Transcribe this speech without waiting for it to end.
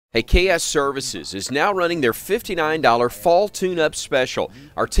Hey, KS Services is now running their $59 fall tune-up special.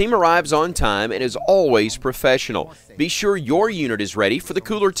 Our team arrives on time and is always professional. Be sure your unit is ready for the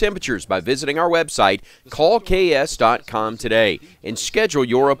cooler temperatures by visiting our website, callks.com today, and schedule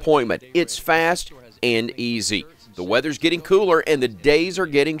your appointment. It's fast and easy. The weather's getting cooler and the days are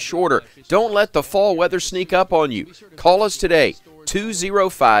getting shorter. Don't let the fall weather sneak up on you. Call us today.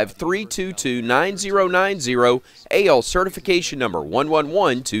 205-322-9090, AL certification number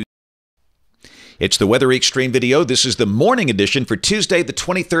 1112. It's the Weather Xtreme video. This is the morning edition for Tuesday, the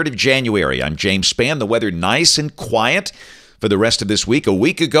 23rd of January. I'm James Spann. The weather nice and quiet for the rest of this week. A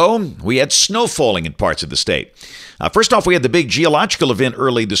week ago, we had snow falling in parts of the state. First off, we had the big geological event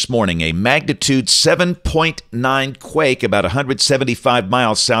early this morning, a magnitude 7.9 quake about 175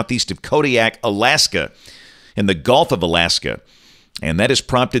 miles southeast of Kodiak, Alaska, in the Gulf of Alaska. And that has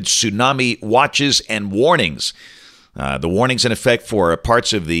prompted tsunami watches and warnings. The warnings in effect for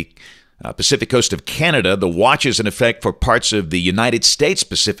parts of the Pacific coast of Canada. The watches in effect for parts of the United States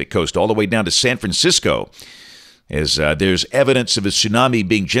Pacific coast, all the way down to San Francisco, as there's evidence of a tsunami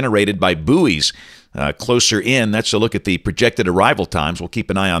being generated by buoys closer in. That's a look at the projected arrival times. We'll keep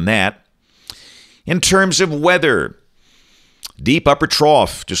an eye on that. In terms of weather, deep upper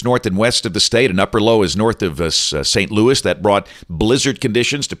trough just north and west of the state. An upper low is north of St. Louis. That brought blizzard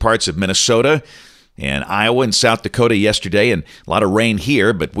conditions to parts of Minnesota and Iowa and South Dakota yesterday, and a lot of rain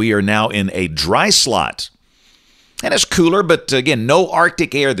here, but we are now in a dry slot. And it's cooler, but again, no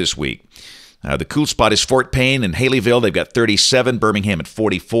Arctic air this week. The cool spot is Fort Payne and Haleyville. They've got 37, Birmingham at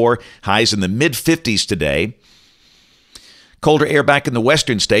 44, highs in the mid-50s today. Colder air back in the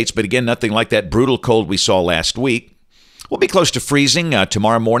western states, but again, nothing like that brutal cold we saw last week. We'll be close to freezing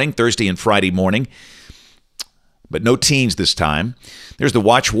tomorrow morning, Thursday and Friday morning, but no teens this time. There's the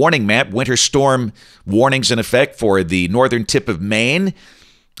watch warning map. Winter storm warnings in effect for the northern tip of Maine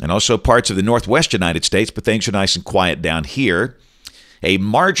and also parts of the northwest United States, but things are nice and quiet down here. A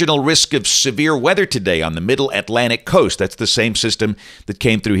marginal risk of severe weather today on the middle Atlantic coast. That's the same system that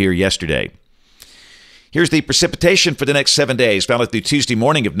came through here yesterday. Here's the precipitation for the next 7 days, valid through Tuesday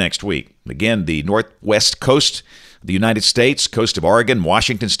morning of next week. Again, the northwest coast of the United States, coast of Oregon,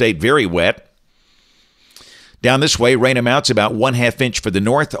 Washington State, very wet. Down this way, rain amounts about 1/2 inch for the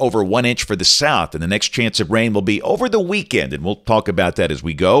north, over 1 inch for the south. And the next chance of rain will be over the weekend, and we'll talk about that as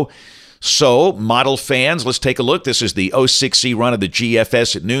we go. So, model fans, let's take a look. This is the 06C run of the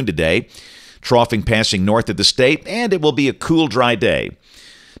GFS at noon today. Troughing passing north of the state, and it will be a cool, dry day.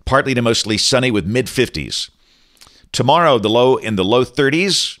 Partly to mostly sunny with mid-50s. Tomorrow, the low in the low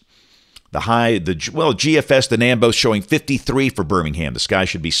 30s. The high, GFS, the NAM both showing 53 for Birmingham. The sky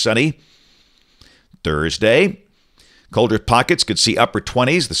should be sunny. Thursday, colder pockets could see upper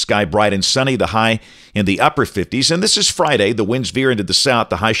 20s, the sky bright and sunny, the high in the upper 50s. And this is Friday. The winds veer into the south.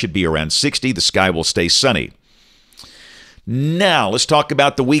 The high should be around 60. The sky will stay sunny. Now, let's talk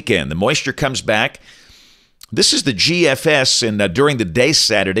about the weekend. The moisture comes back. This is the GFS, and during the day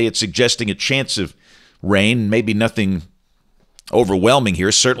Saturday, it's suggesting a chance of rain, maybe nothing overwhelming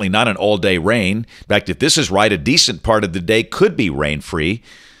here, certainly not an all-day rain. In fact, if this is right, a decent part of the day could be rain-free.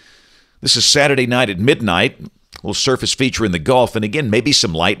 This is Saturday night at midnight, a little surface feature in the Gulf, and again, maybe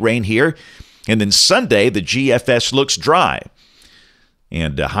some light rain here. And then Sunday, the GFS looks dry.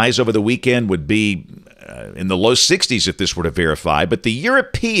 And highs over the weekend would be in the low 60s if this were to verify. But the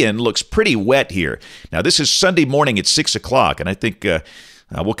European looks pretty wet here. Now, this is Sunday morning at 6 o'clock, and I think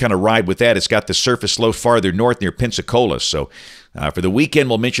we'll kind of ride with that. It's got the surface low farther north near Pensacola. So for the weekend,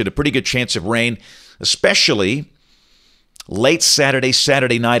 we'll mention a pretty good chance of rain, especially late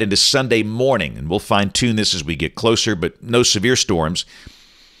Saturday night into Sunday morning. And we'll fine-tune this as we get closer, but no severe storms.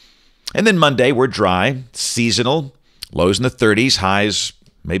 And then Monday, we're dry, seasonal, lows in the 30s, highs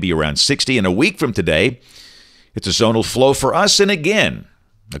maybe around 60. And a week from today, it's a zonal flow for us. And again,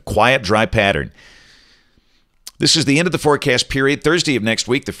 a quiet, dry pattern. This is the end of the forecast period. Thursday of next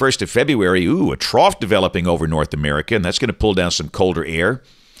week, the 1st of February. Ooh, a trough developing over North America, and that's going to pull down some colder air.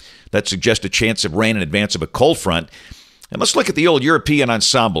 That suggests a chance of rain in advance of a cold front. And let's look at the old European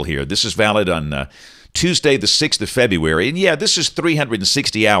ensemble here. This is valid on Tuesday, the 6th of February. And yeah, this is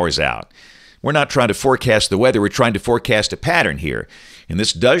 360 hours out. We're not trying to forecast the weather. We're trying to forecast a pattern here. And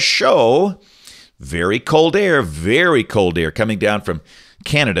this does show very cold air coming down from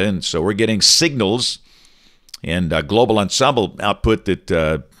Canada. And so we're getting signals and global ensemble output that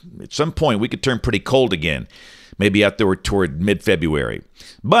at some point we could turn pretty cold again. Maybe out there toward mid-February.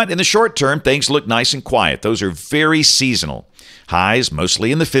 But in the short term, things look nice and quiet. Those are very seasonal. Highs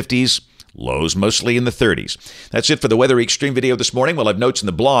mostly in the 50s, Lows mostly in the 30s. That's it for the Weather Xtreme video this morning. We'll have notes in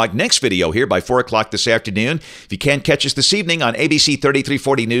the blog. Next video here by 4 o'clock this afternoon. If you can't catch us this evening on ABC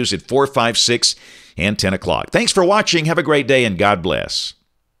 3340 News at 4, 5, 6, and 10 o'clock. Thanks for watching. Have a great day, and God bless.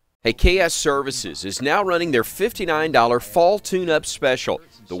 Hey, KS Services is now running their $59 fall tune-up special.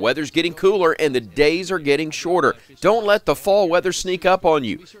 The weather's getting cooler and the days are getting shorter. Don't let the fall weather sneak up on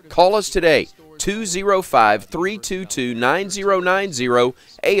you. Call us today, 205-322-9090,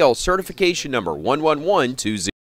 AL certification number 11120.